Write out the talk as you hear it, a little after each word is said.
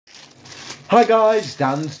Hi guys,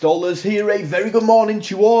 Dan Stollers here. A very good morning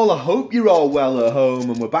to you all. I hope you're all well at home,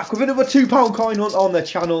 and we're back with another £2 coin hunt on the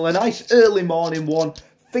channel. A nice early morning one.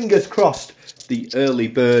 Fingers crossed the early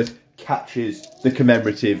bird catches the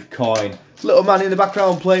commemorative coin. Little man in the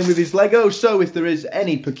background playing with his Lego, so if there is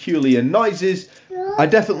any peculiar noises, I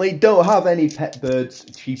definitely don't have any pet birds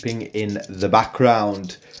cheeping in the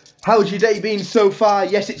background. How's your day been so far?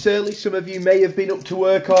 Yes, it's early. Some of you may have been up to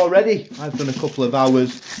work already. I've done a couple of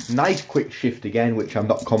hours. Nice quick shift again, which I'm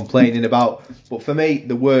not complaining about. But for me,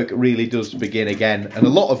 the work really does begin again. And a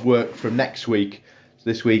lot of work from next week. So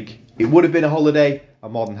this week, it would have been a holiday.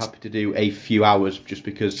 I'm more than happy to do a few hours just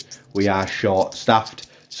because we are short-staffed.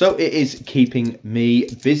 So it is keeping me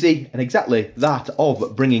busy. And exactly that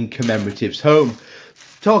of bringing commemoratives home.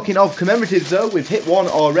 Talking of commemoratives though, we've hit one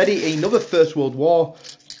already. Another First World War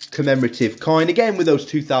commemorative coin, again with those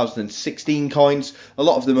 2016 coins. A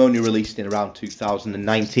lot of them only released in around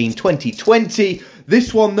 2019, 2020.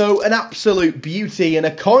 This one though, an absolute beauty, and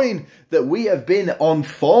a coin that we have been on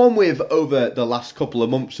form with over the last couple of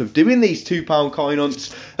months of doing these £2 coin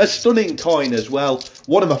hunts. A stunning coin as well,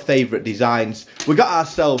 one of my favourite designs. We got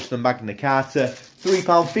ourselves the Magna Carta,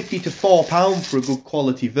 £3.50 to £4 for a good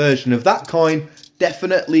quality version of that coin.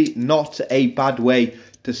 Definitely not a bad way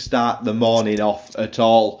to start the morning off at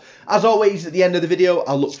all. As always, at the end of the video,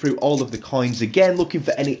 I'll look through all of the coins again, looking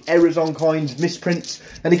for any errors on coins, misprints.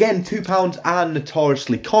 And again, £2 are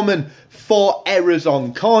notoriously common for errors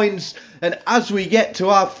on coins. And as we get to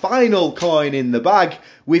our final coin in the bag,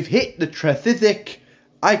 we've hit the Trethithic.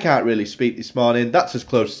 I can't really speak this morning. That's as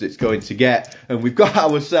close as it's going to get. And we've got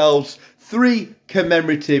ourselves 3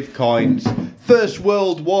 commemorative coins. First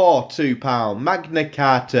World War £2, Magna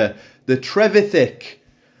Carta, the Trethithic.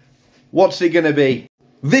 What's it going to be?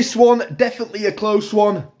 This one, definitely a close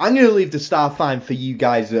one. I'm going to leave the star find for you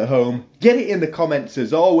guys at home. Get it in the comments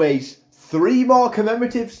as always. 3 more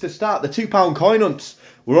commemoratives to start the £2 coin hunts.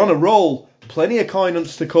 We're on a roll. Plenty of coin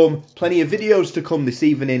hunts to come. Plenty of videos to come this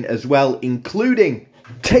evening as well, including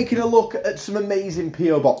taking a look at some amazing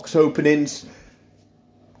PO Box openings.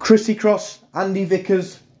 Chrissy Cross, Andy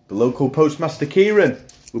Vickers, the local postmaster Kieran.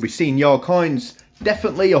 We'll be seeing your coins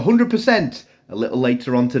definitely 100% a little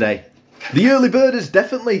later on today. The early bird has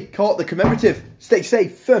definitely caught the commemorative. Stay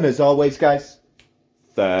safe, and as always, guys,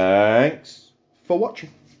 thanks for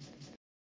watching.